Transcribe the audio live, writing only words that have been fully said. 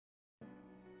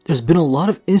There's been a lot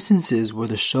of instances where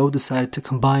the show decided to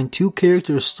combine two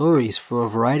characters' stories for a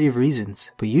variety of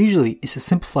reasons, but usually it's a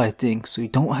simplified thing so you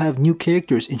don't have new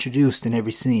characters introduced in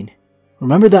every scene.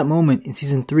 Remember that moment in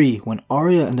Season 3 when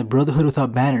Arya and the Brotherhood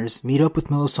Without Banners meet up with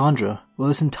Melisandre? Well,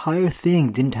 this entire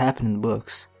thing didn't happen in the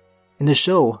books. In the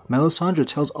show, Melisandre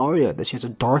tells Arya that she has a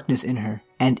darkness in her,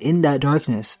 and in that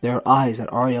darkness, there are eyes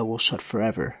that Arya will shut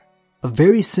forever. A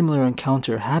very similar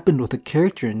encounter happened with a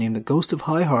character named the Ghost of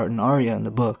Highheart and Arya in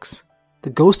the books. The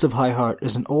Ghost of Highheart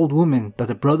is an old woman that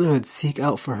the Brotherhood seek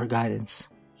out for her guidance.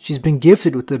 She's been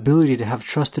gifted with the ability to have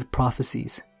trusted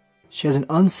prophecies. She has an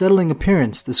unsettling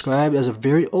appearance described as a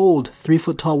very old,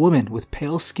 3-foot-tall woman with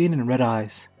pale skin and red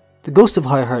eyes. The Ghost of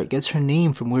Highheart gets her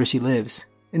name from where she lives.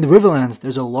 In the Riverlands,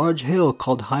 there's a large hill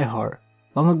called Highheart.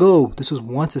 Long ago, this was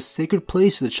once a sacred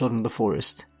place to the children of the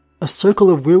forest. A circle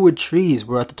of weirwood trees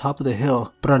were at the top of the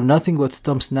hill, but are nothing but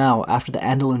stumps now after the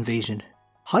Andal invasion.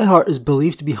 Highheart is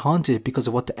believed to be haunted because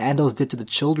of what the Andals did to the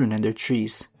children and their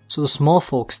trees, so the small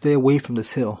folk stay away from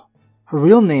this hill. Her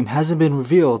real name hasn't been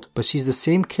revealed, but she's the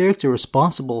same character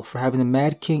responsible for having the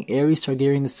Mad King Aerys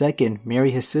Targaryen II marry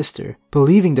his sister,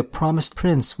 believing the promised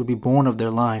prince would be born of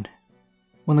their line.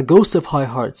 When the Ghost of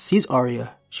Highheart sees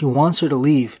Arya, she wants her to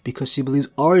leave because she believes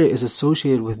Arya is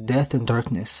associated with death and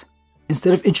darkness.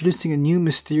 Instead of introducing a new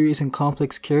mysterious and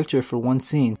complex character for one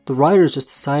scene, the writers just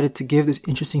decided to give this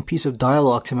interesting piece of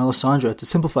dialogue to Melisandre to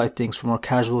simplify things for more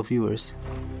casual viewers.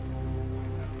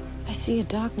 I see a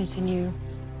darkness in you.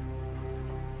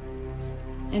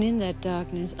 And in that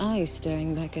darkness, eyes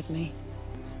staring back at me.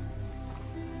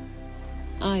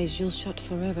 Eyes you'll shut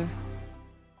forever.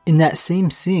 In that same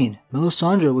scene,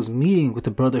 Melisandre was meeting with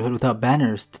the Brotherhood Without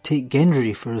Banners to take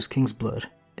Gendry for his king's blood.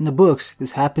 In the books,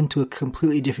 this happened to a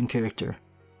completely different character.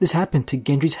 This happened to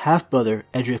Gendry's half-brother,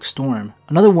 Edric Storm,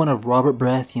 another one of Robert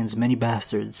Baratheon's many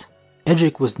bastards.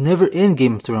 Edric was never in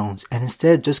Game of Thrones and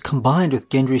instead just combined with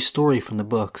Gendry's story from the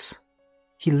books.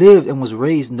 He lived and was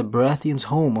raised in the Baratheon's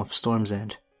home of Storm's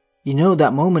End. You know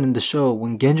that moment in the show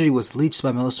when Gendry was leeched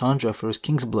by Melisandre for his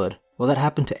king's blood? Well, that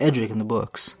happened to Edric in the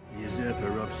books. Usurper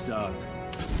Robb Stark.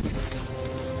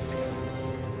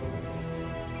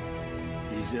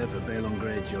 Usurper Balon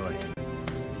Greyjoy.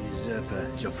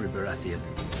 Usurper Joffrey Baratheon.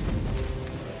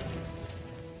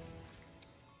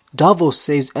 Davos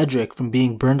saves Edric from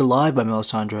being burned alive by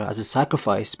Melisandre as a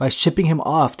sacrifice by shipping him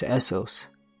off to Essos.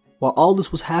 While all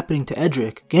this was happening to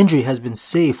Edric, Gendry has been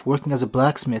safe working as a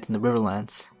blacksmith in the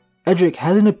Riverlands. Edric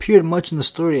hasn't appeared much in the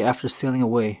story after sailing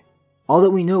away. All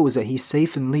that we know is that he's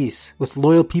safe in Lys, with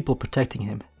loyal people protecting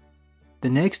him. The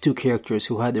next two characters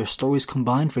who had their stories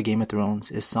combined for Game of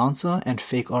Thrones is Sansa and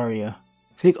Fake Arya.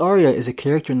 Fake Arya is a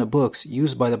character in the books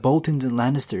used by the Boltons and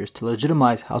Lannisters to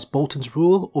legitimize House Bolton's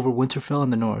rule over Winterfell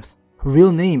in the north. Her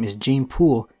real name is Jeyne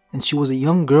Poole, and she was a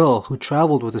young girl who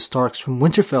traveled with the Starks from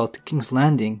Winterfell to King's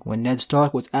Landing when Ned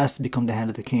Stark was asked to become the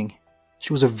Hand of the King.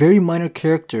 She was a very minor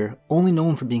character, only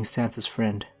known for being Sansa's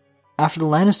friend. After the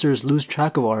Lannisters lose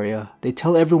track of Arya, they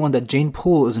tell everyone that Jeyne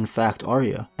Poole is in fact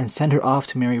Arya, and send her off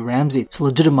to marry Ramsay to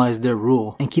legitimize their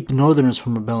rule and keep the Northerners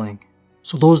from rebelling.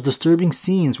 So those disturbing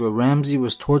scenes where Ramsay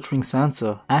was torturing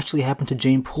Sansa actually happened to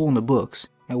Jeyne Poole in the books,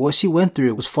 and what she went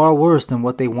through was far worse than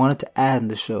what they wanted to add in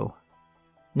the show.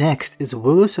 Next is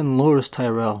Willas and Loras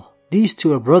Tyrell. These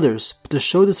two are brothers, but the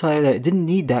show decided that it didn't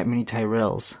need that many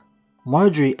Tyrells.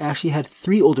 Marjorie actually had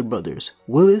 3 older brothers,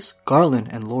 Willas, Garland,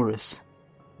 and Loras.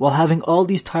 While having all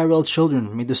these Tyrell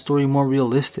children made the story more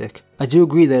realistic, I do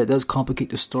agree that it does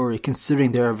complicate the story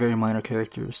considering they are very minor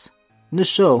characters. In the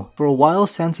show, for a while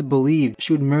Sansa believed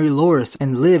she would marry Loras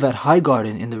and live at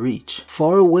Highgarden in the Reach,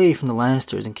 far away from the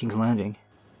Lannisters in King's Landing.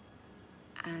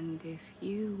 And if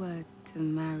you were to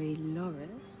marry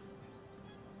Loras...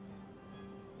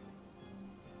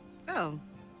 Oh,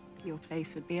 your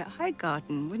place would be at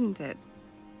Highgarden, wouldn't it?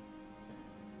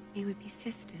 We would be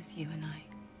sisters, you and I.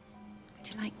 Would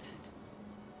you like that?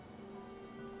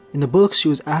 In the books, she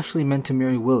was actually meant to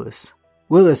marry Willas.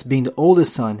 Willas, being the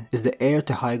oldest son, is the heir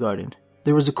to Highgarden.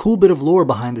 There was a cool bit of lore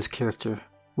behind this character.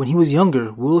 When he was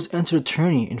younger, Willas entered a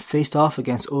tourney and faced off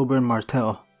against Oberyn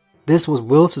Martell. This was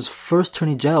Willas' first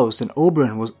tourney joust, and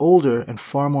Oberyn was older and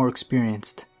far more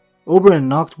experienced. Oberyn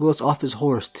knocked Willas off his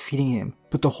horse, defeating him,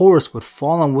 but the horse would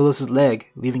fall on Willas' leg,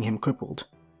 leaving him crippled.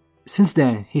 Since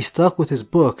then, he stuck with his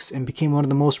books and became one of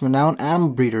the most renowned animal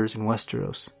breeders in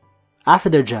Westeros. After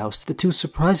their joust, the two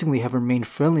surprisingly have remained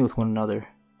friendly with one another.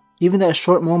 Even that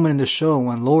short moment in the show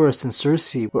when Loras and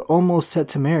Cersei were almost set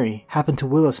to marry happened to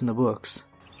Willas in the books.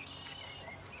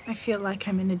 I feel like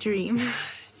I'm in a dream.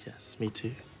 Yes, me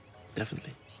too.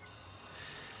 Definitely.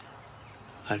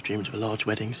 I've dreamed of a large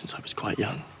wedding since I was quite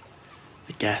young.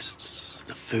 The guests,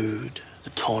 the food, the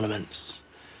tournaments.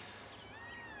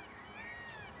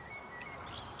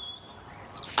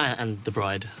 And the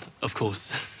bride, of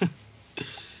course.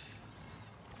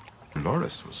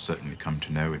 Loras will certainly come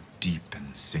to know a deep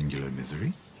and singular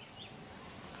misery.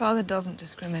 Father doesn't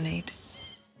discriminate.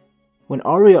 When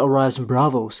Arya arrives in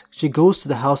Braavos, she goes to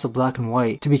the House of Black and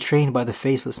White to be trained by the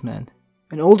Faceless Men.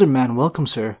 An older man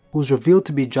welcomes her, who is revealed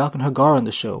to be Jaqen in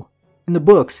the show. In the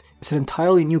books, it's an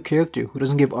entirely new character who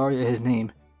doesn't give Arya his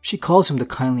name. She calls him the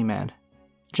Kindly Man.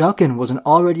 Jaqen was an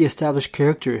already established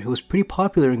character who was pretty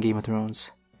popular in Game of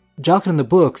Thrones. Jaqen in the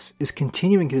books is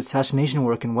continuing his assassination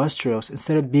work in Westeros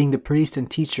instead of being the priest and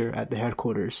teacher at the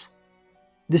headquarters.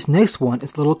 This next one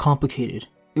is a little complicated.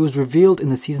 It was revealed in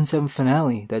the season 7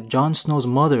 finale that Jon Snow's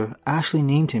mother actually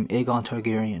named him Aegon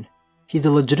Targaryen. He's the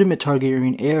legitimate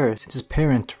Targaryen heir since his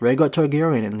parent Rhaegar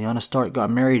Targaryen and Lyanna Stark got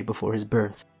married before his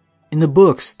birth. In the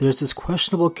books, there's this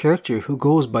questionable character who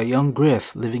goes by young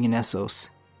Griff living in Essos.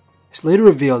 It's later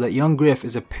revealed that young Griff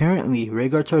is apparently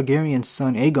Rhaegar Targaryen's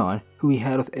son Aegon, who he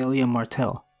had with Elia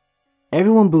Martell.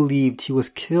 Everyone believed he was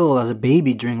killed as a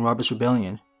baby during Robert's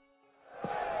Rebellion.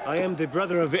 I am the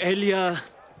brother of Elia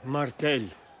Martell.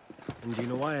 And do you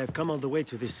know why I've come all the way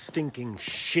to this stinking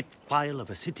shit pile of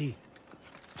a city?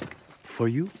 For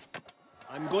you?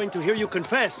 I'm going to hear you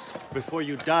confess before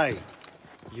you die.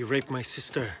 You raped my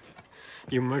sister.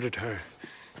 You murdered her.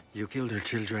 You killed her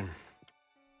children.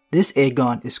 This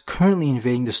Aegon is currently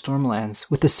invading the Stormlands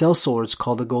with the sellswords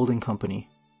called the Golden Company.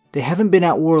 They haven't been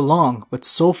at war long, but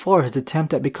so far his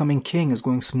attempt at becoming king is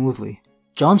going smoothly.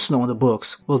 Jon Snow in the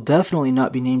books will definitely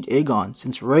not be named Aegon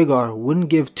since Rhaegar wouldn't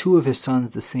give two of his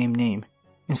sons the same name.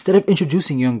 Instead of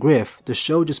introducing young Griff, the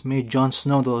show just made Jon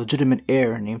Snow the legitimate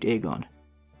heir named Aegon.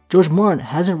 George Martin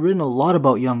hasn't written a lot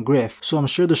about young Griff, so I'm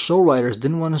sure the show writers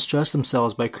didn't want to stress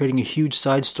themselves by creating a huge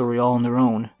side story all on their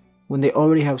own, when they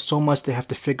already have so much they have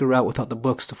to figure out without the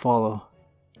books to follow.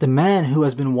 The man who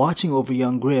has been watching over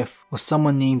young Griff was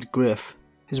someone named Griff.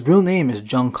 His real name is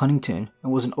John Connington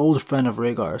and was an old friend of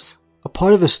Rhaegar's. A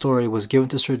part of his story was given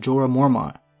to Sir Jorah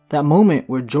Mormont. That moment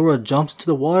where Jorah jumped into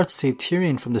the water to save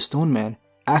Tyrion from the Stone Man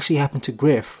actually happened to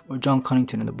Griff or John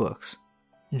Connington in the books.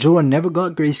 Jorah never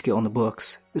got grayscale in the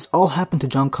books. This all happened to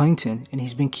John Connington and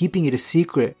he's been keeping it a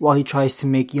secret while he tries to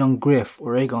make young Griff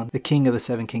or Aegon the king of the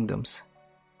Seven Kingdoms.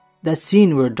 That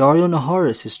scene where Daario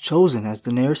Naharis is chosen as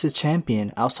Daenerys'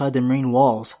 champion outside the marine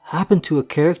walls happened to a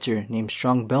character named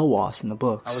Strong Belwas in the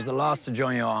books. I was the last to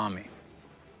join your army.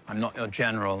 I'm not your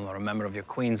general or a member of your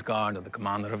Queen's Guard or the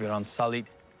commander of your Unsullied.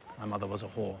 My mother was a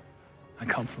whore. I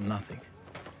come from nothing.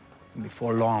 And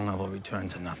before long, I will return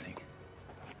to nothing.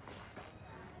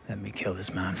 Let me kill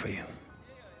this man for you.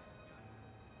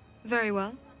 Very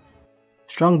well.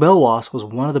 Strong Belwas was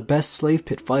one of the best slave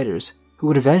pit fighters who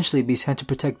would eventually be sent to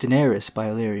protect Daenerys by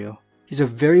Illyrio. He's a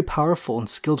very powerful and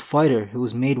skilled fighter who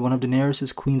was made one of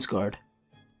Daenerys' Queen's Guard.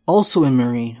 Also in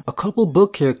Meereen, a couple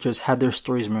book characters had their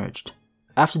stories merged.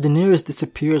 After Daenerys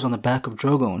disappears on the back of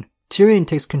Drogon, Tyrion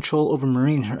takes control over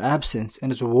Meereen in her absence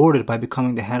and is rewarded by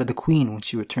becoming the Hand of the Queen when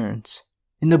she returns.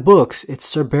 In the books, it's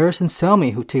Sir Barristan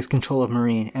Selmy who takes control of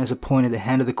Meereen and is appointed the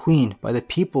Hand of the Queen by the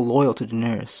people loyal to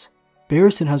Daenerys.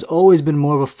 Barristan has always been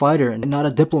more of a fighter and not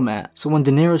a diplomat, so when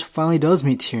Daenerys finally does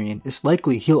meet Tyrion, it's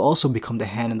likely he'll also become the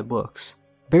Hand in the books.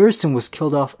 Barristan was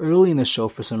killed off early in the show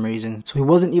for some reason, so he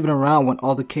wasn't even around when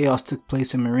all the chaos took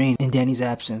place in Meereen in Dany's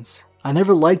absence. I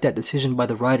never liked that decision by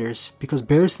the writers, because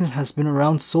Barristan has been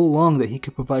around so long that he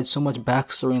could provide so much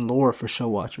backstory and lore for show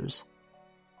watchers.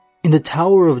 In the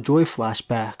Tower of Joy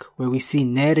flashback, where we see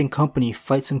Ned and company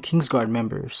fight some Kingsguard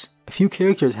members, a few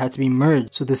characters had to be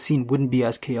merged so the scene wouldn't be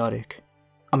as chaotic.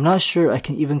 I'm not sure I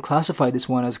can even classify this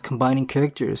one as combining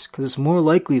characters, because it's more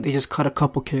likely they just cut a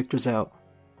couple characters out.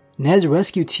 Ned's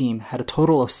rescue team had a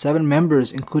total of 7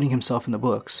 members including himself in the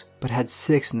books, but had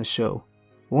 6 in the show.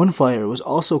 One fighter was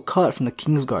also cut from the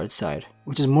Kingsguard side,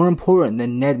 which is more important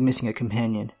than Ned missing a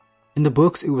companion. In the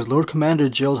books, it was Lord Commander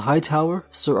Gerold Hightower,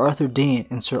 Sir Arthur Dayne,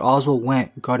 and Sir Oswell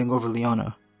Whent guarding over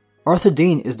Lyanna. Arthur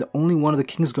Dayne is the only one of the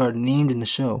Kingsguard named in the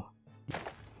show.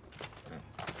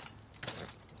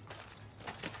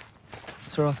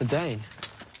 Sir Arthur Dayne?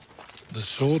 The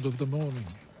Sword of the Morning.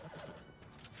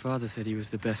 Father said he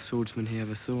was the best swordsman he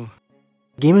ever saw.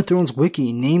 Game of Thrones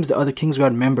wiki names the other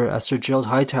Kingsguard member as Sir Gerold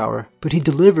Hightower, but he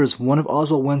delivers one of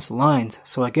Oswell Whent's lines,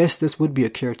 so I guess this would be a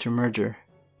character merger.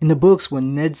 In the books,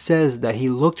 when Ned says that he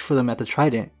looked for them at the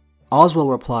Trident, Oswell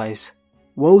replies,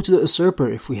 "Woe to the usurper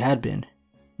if we had been."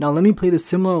 Now let me play the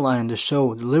similar line in the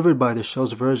show delivered by the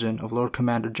show's version of Lord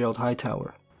Commander Gerold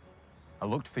Hightower. "I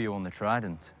looked for you on the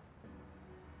Trident.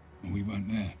 And we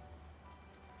weren't there.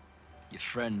 Your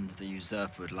friend, the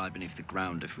usurper, would lie beneath the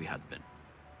ground if we had been."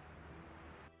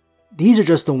 These are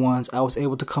just the ones I was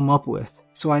able to come up with,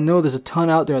 so I know there's a ton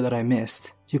out there that I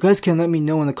missed. You guys can let me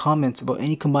know in the comments about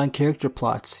any combined character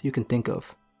plots you can think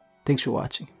of. Thanks for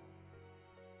watching.